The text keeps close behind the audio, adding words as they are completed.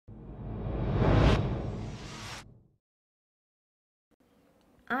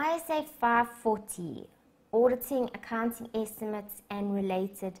ISA 540, auditing accounting estimates and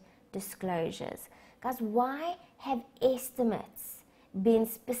related disclosures. Guys, why have estimates been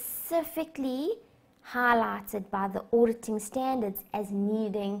specifically highlighted by the auditing standards as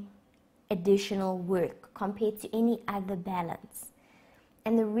needing additional work compared to any other balance?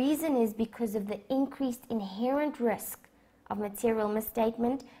 And the reason is because of the increased inherent risk of material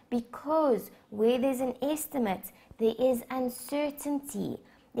misstatement, because where there's an estimate, there is uncertainty.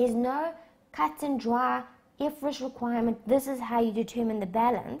 There's no cut and dry IFRS requirement. This is how you determine the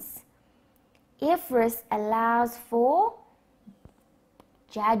balance. IFRS allows for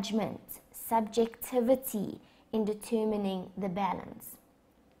judgment, subjectivity in determining the balance.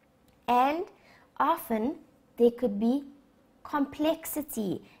 And often there could be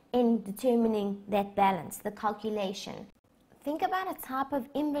complexity in determining that balance, the calculation. Think about a type of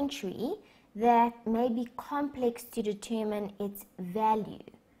inventory that may be complex to determine its value.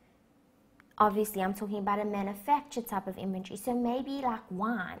 Obviously, I'm talking about a manufactured type of inventory, so maybe like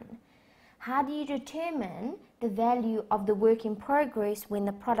wine. How do you determine the value of the work in progress when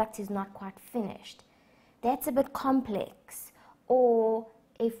the product is not quite finished? That's a bit complex. Or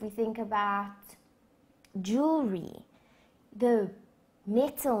if we think about jewelry, the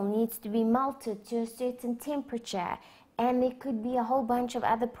metal needs to be melted to a certain temperature, and there could be a whole bunch of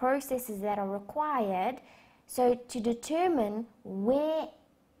other processes that are required. So to determine where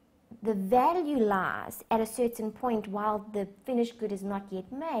the value lies at a certain point while the finished good is not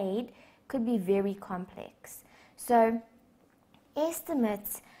yet made could be very complex. So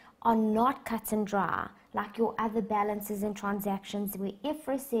estimates are not cut and dry like your other balances and transactions, where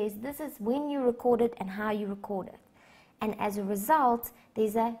IFRS says this is when you record it and how you record it. And as a result,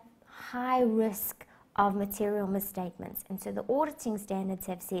 there's a high risk of material misstatements. And so the auditing standards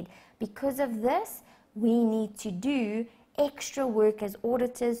have said, because of this, we need to do extra work as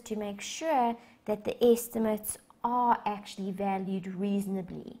auditors to make sure that the estimates are actually valued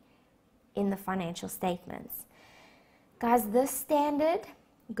reasonably in the financial statements. Guys, this standard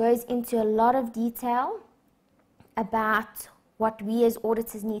goes into a lot of detail about what we as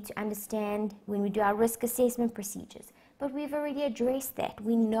auditors need to understand when we do our risk assessment procedures. But we've already addressed that.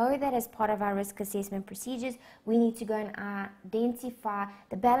 We know that as part of our risk assessment procedures, we need to go and identify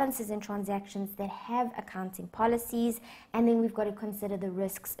the balances and transactions that have accounting policies, and then we've got to consider the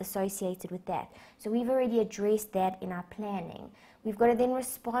risks associated with that. So we've already addressed that in our planning. We've got to then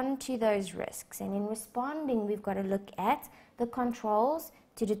respond to those risks, and in responding, we've got to look at the controls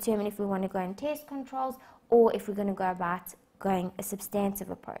to determine if we want to go and test controls or if we're going to go about going a substantive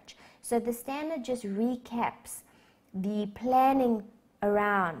approach. So the standard just recaps the planning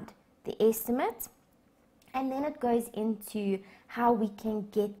around the estimate, and then it goes into how we can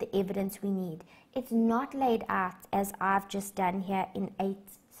get the evidence we need. It's not laid out as I've just done here in 8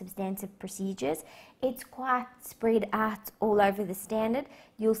 substantive procedures. It's quite spread out all over the standard.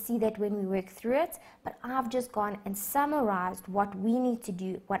 You'll see that when we work through it, but I've just gone and summarized what we need to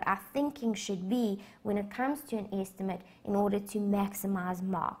do, what our thinking should be when it comes to an estimate in order to maximize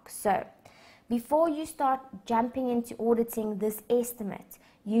marks. So before you start jumping into auditing this estimate,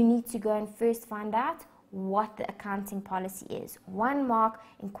 you need to go and first find out what the accounting policy is. 1 mark,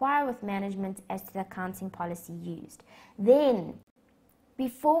 inquire with management as to the accounting policy used. Then,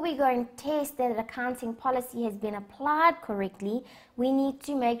 before we go and test that accounting policy has been applied correctly, we need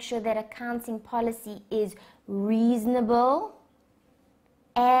to make sure that accounting policy is reasonable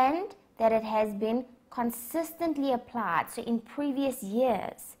and that it has been consistently applied, so in previous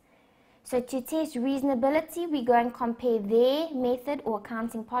years. So to test reasonability, we go and compare their method or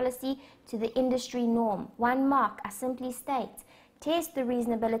accounting policy to the industry norm. 1 mark, I simply state, test the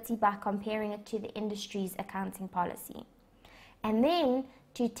reasonability by comparing it to the industry's accounting policy. And then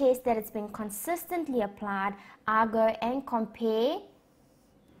to test that it's been consistently applied, I go and compare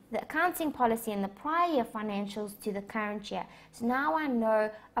the accounting policy in the prior year financials to the current year. So now I know,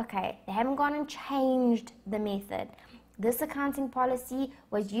 okay, they haven't gone and changed the method. This accounting policy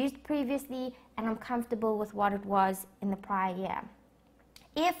was used previously and I'm comfortable with what it was in the prior year.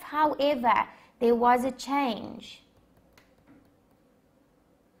 If, however, there was a change,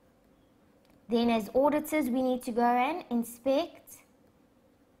 then as auditors we need to go and inspect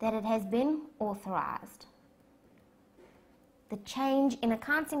that it has been authorized. The change in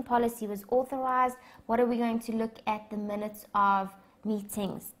accounting policy was authorized. What are we going to look at? The minutes of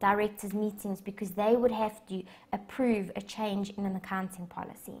meetings, directors' meetings, because they would have to approve a change in an accounting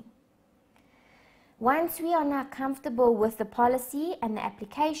policy. Once we are now comfortable with the policy and the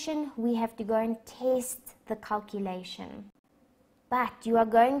application, we have to go and test the calculation. But you are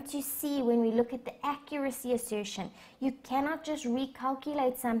going to see when we look at the accuracy assertion, you cannot just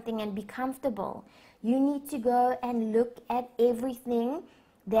recalculate something and be comfortable. You need to go and look at everything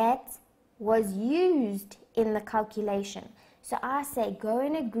that was used in the calculation. So I say go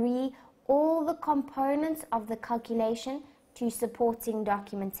and agree all the components of the calculation to supporting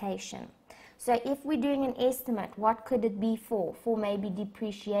documentation. So if we're doing an estimate, what could it be for? For maybe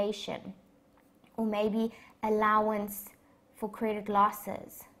depreciation, or maybe allowance for credit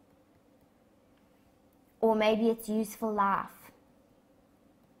losses, or maybe it's useful life,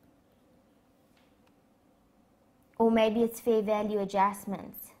 or maybe it's fair value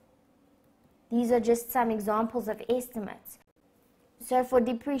adjustments. These are just some examples of estimates. So for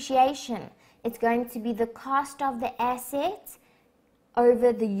depreciation, it's going to be the cost of the asset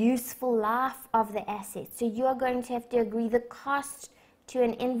over the useful life of the asset. So you are going to have to agree the cost to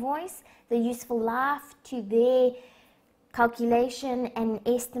an invoice, the useful life to their calculation and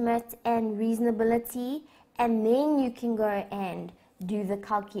estimate and reasonability, and then you can go and do the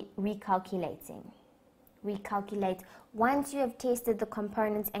recalculate once you have tested the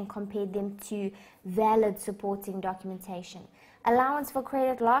components and compared them to valid supporting documentation. Allowance for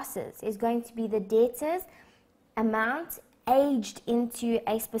credit losses is going to be the debtor's amount aged into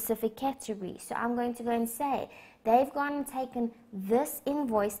a specific category. So I'm going to go and say they've gone and taken this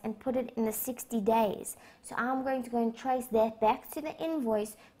invoice and put it in the 60 days. So I'm going to go and trace that back to the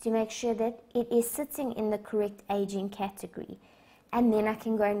invoice to make sure that it is sitting in the correct aging category. And then I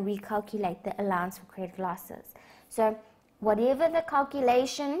can go and recalculate the allowance for credit losses. So whatever the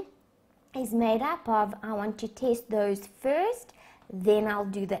calculation is made up of, I want to test those first, then I'll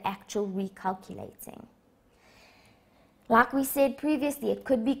do the actual recalculating. Like we said previously, it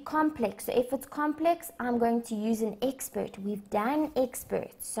could be complex. So if it's complex, I'm going to use an expert. We've done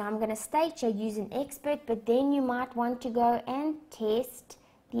experts. So I'm going to state you use an expert, but then you might want to go and test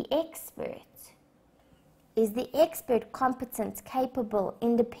the expert. Is the expert competent, capable,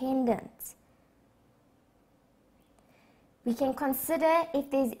 independent? We can consider if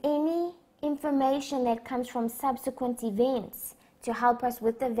there's any information that comes from subsequent events to help us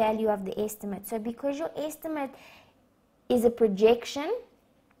with the value of the estimate. So because your estimate is a projection,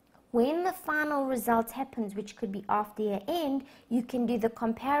 when the final result happens, which could be after year end, you can do the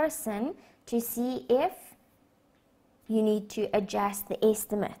comparison to see if you need to adjust the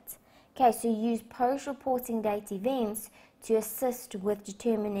estimate. Okay, so use post-reporting date events to assist with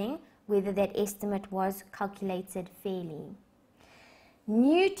determining whether that estimate was calculated fairly.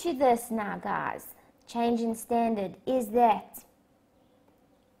 New to this now, guys, change in standard is that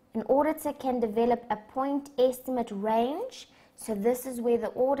an auditor can develop a point estimate range. So this is where the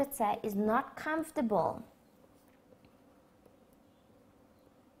auditor is not comfortable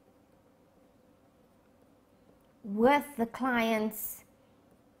with the client's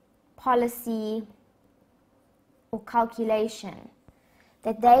policy or calculation,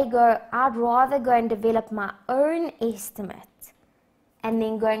 that they go, I'd rather go and develop my own estimate and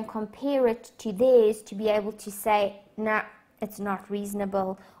then go and compare it to theirs to be able to say, no, it's not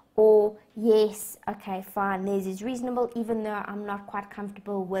reasonable, or yes, okay, fine, theirs is reasonable, even though I'm not quite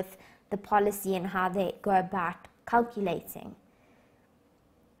comfortable with the policy and how they go about calculating.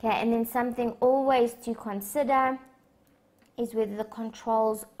 Okay, and then something always to consider is whether the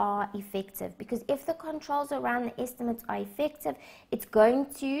controls are effective, because if the controls around the estimates are effective, it's going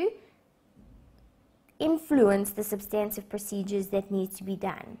to influence the substantive procedures that need to be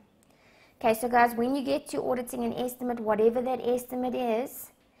done. Okay, so guys, when you get to auditing an estimate, whatever that estimate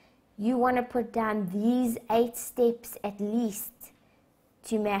is, you want to put down these 8 steps at least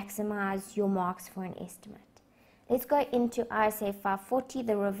to maximize your marks for an estimate. Let's go into ISA 540,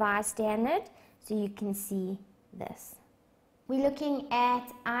 the revised standard, so you can see this. We're looking at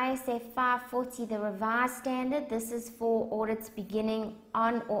ISA 540, the revised standard. This is for audits beginning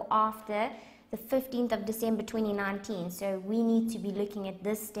on or after the 15th of December 2019. So we need to be looking at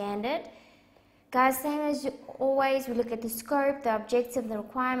this standard. Guys, same as always, we look at the scope, the objective, the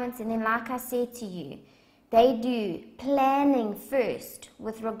requirements, and then like I said to you, they do planning first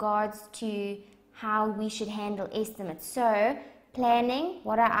with regards to how we should handle estimates. So planning,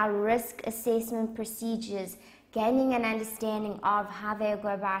 what are our risk assessment procedures, gaining an understanding of how they go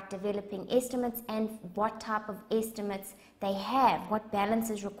about developing estimates and what type of estimates they have, what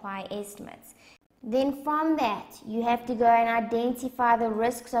balances require estimates. Then from that, you have to go and identify the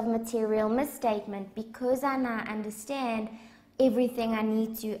risks of material misstatement, because I now understand everything I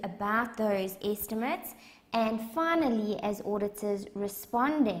need to about those estimates. And finally, as auditors,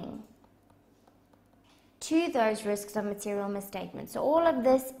 responding to those risks of material misstatement. So all of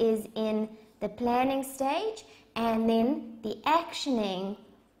this is in the planning stage, and then the actioning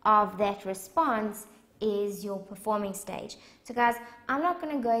of that response is your performing stage. So guys, I'm not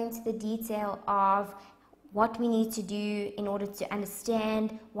going to go into the detail of what we need to do in order to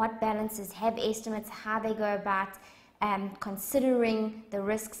understand what balances have estimates, how they go about considering the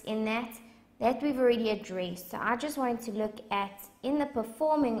risks in that. That we've already addressed. So I just wanted to look at, in the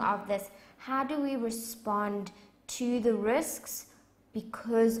performing of this, how do we respond to the risks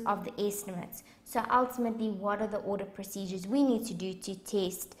because of the estimates. So ultimately, what are the audit procedures we need to do to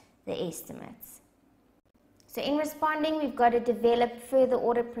test the estimates? So in responding, we've got to develop further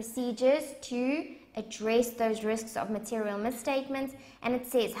audit procedures to address those risks of material misstatements, and it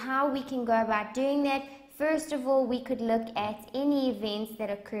says how we can go about doing that. First of all, we could look at any events that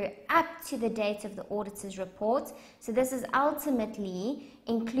occur up to the date of the auditor's report. So this is ultimately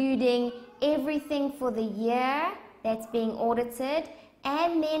including everything for the year that's being audited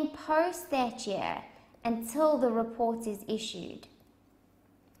and then post that year until the report is issued.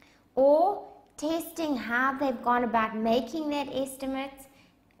 Or testing how they've gone about making that estimate,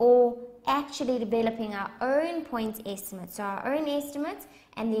 or actually developing our own point estimates, so our own estimates,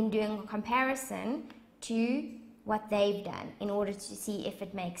 and then doing a comparison to what they've done in order to see if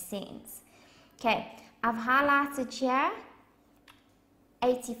it makes sense. Okay, I've highlighted here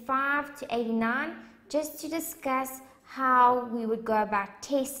 85 to 89 just to discuss how we would go about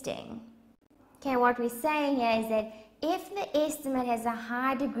testing. Okay, what we're saying here is that if the estimate has a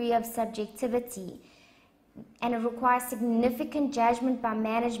high degree of subjectivity and it requires significant judgment by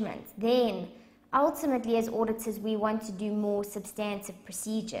management, then ultimately as auditors we want to do more substantive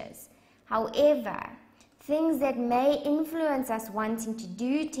procedures. However, things that may influence us wanting to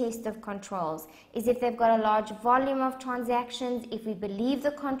do test of controls is if they've got a large volume of transactions, if we believe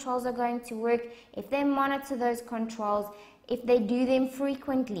the controls are going to work, if they monitor those controls, if they do them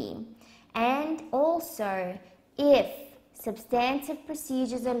frequently, and also if substantive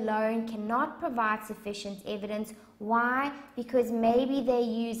procedures alone cannot provide sufficient evidence. Why? Because maybe they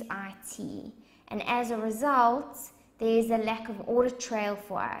use IT, and as a result there is a lack of audit trail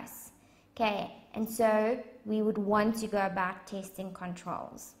for us. Okay, and so we would want to go about testing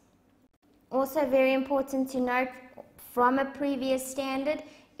controls. Also very important to note from a previous standard,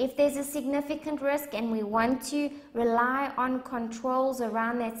 if there's a significant risk and we want to rely on controls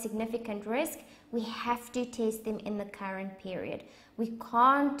around that significant risk, we have to test them in the current period. We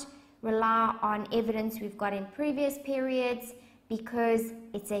can't rely on evidence we've got in previous periods because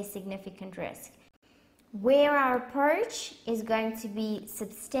it's a significant risk. Where our approach is going to be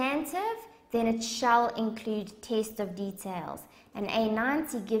substantive, then it shall include test of details. And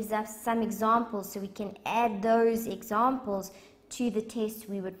A90 gives us some examples, so we can add those examples to the test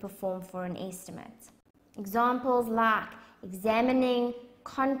we would perform for an estimate. Examples like examining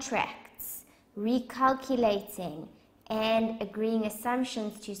contracts, recalculating, and agreeing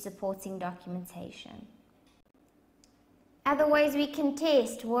assumptions to supporting documentation. Other ways we can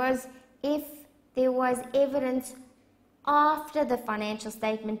test was if there was evidence after the financial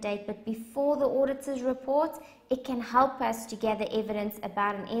statement date but before the auditor's report, it can help us to gather evidence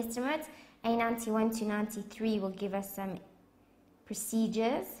about an estimate. A91 to 93 will give us some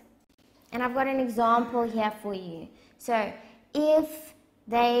procedures. And I've got an example here for you. So if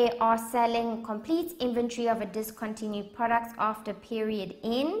they are selling complete inventory of a discontinued product after period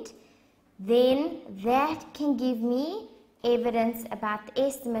end, then that can give me evidence about the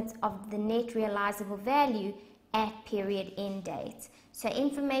estimates of the net realizable value at period end date. So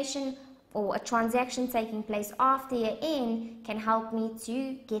information or a transaction taking place after year end can help me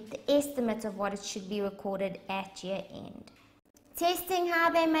to get the estimate of what it should be recorded at year end. Testing how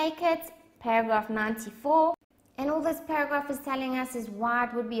they make it, paragraph 94. And all this paragraph is telling us is why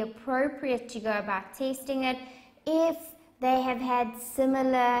it would be appropriate to go about testing it if they have had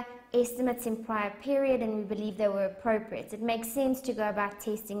similar estimates in prior period and we believe they were appropriate. It makes sense to go about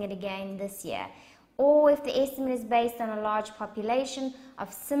testing it again this year. Or if the estimate is based on a large population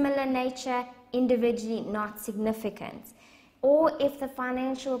of similar nature, individually not significant. Or if the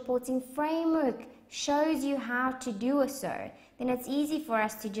financial reporting framework shows you how to do so, then it's easy for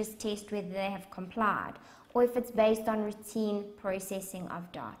us to just test whether they have complied. Or if it's based on routine processing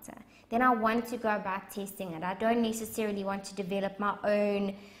of data, then I want to go about testing it. I don't necessarily want to develop my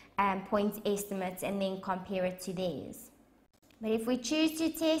own point estimates and then compare it to theirs. But if we choose to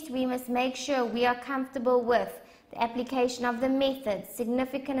test, we must make sure we are comfortable with the application of the method,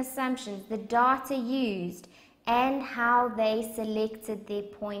 significant assumptions, the data used, and how they selected their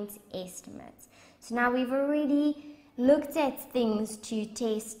point estimates. So now we've already looked at things to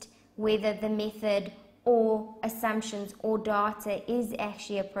test whether the method or assumptions or data is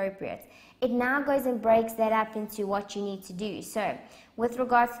actually appropriate. it now goes and breaks that up into what you need to do. So with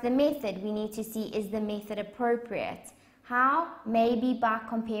regards to the method, we need to see, is the method appropriate? How? Maybe by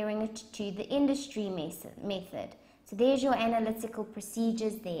comparing it to the industry method. So there's your analytical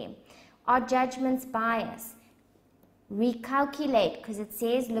procedures there. Are judgments biased? Recalculate, because it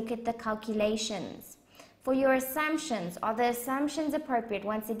says look at the calculations. For your assumptions, are the assumptions appropriate?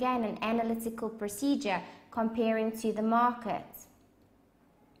 Once again, an analytical procedure comparing to the market.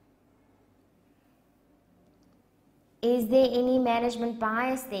 Is there any management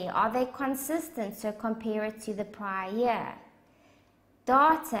bias there? Are they consistent? So compare it to the prior year.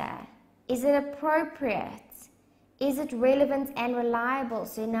 Data, is it appropriate? Is it relevant and reliable?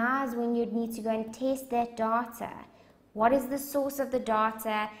 So now is when you'd need to go and test that data. What is the source of the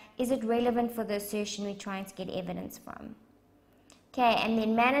data? Is it relevant for the assertion we're trying to get evidence from? Okay, and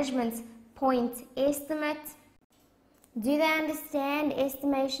then management's point estimate. Do they understand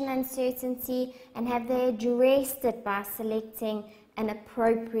estimation uncertainty, and have they addressed it by selecting an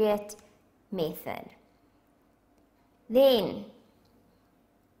appropriate method? Then,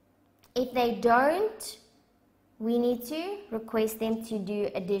 if they don't, we need to request them to do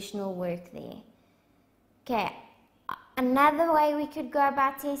additional work there. Okay, another way we could go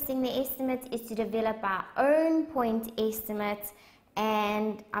about testing the estimates is to develop our own point estimates,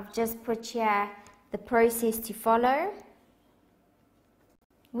 and I've just put here the process to follow.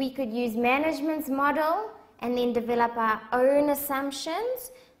 We could use management's model and then develop our own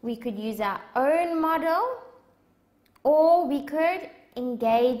assumptions. We could use our own model, or we could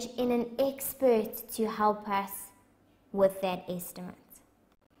engage in an expert to help us with that estimate.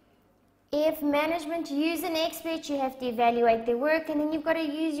 If management use an expert, you have to evaluate their work, and then you've got to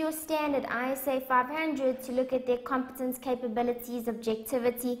use your standard ISA 500 to look at their competence, capabilities,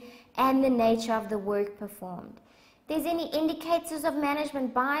 objectivity, and the nature of the work performed. If there's any indicators of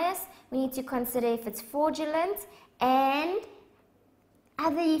management bias, we need to consider if it's fraudulent and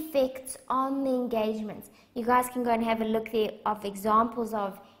other effects on the engagement. You guys can go and have a look there of examples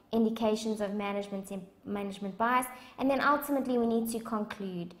of indications of management bias, and then ultimately we need to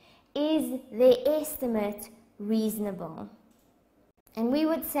conclude, is the estimate reasonable? And we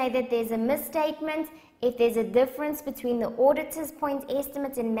would say that there's a misstatement if there's a difference between the auditor's point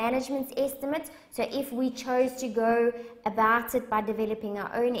estimate and management's estimate. So if we chose to go about it by developing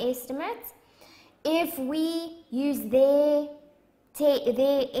our own estimates, if we use their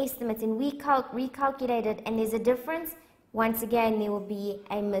estimate and we recalculate it and there's a difference, once again there will be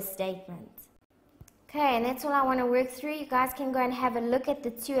a misstatement. Okay, and that's all I want to work through. You guys can go and have a look at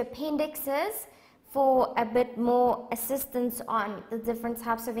the two appendixes for a bit more assistance on the different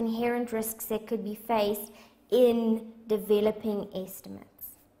types of inherent risks that could be faced in developing estimates.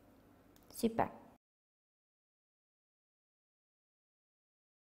 Super.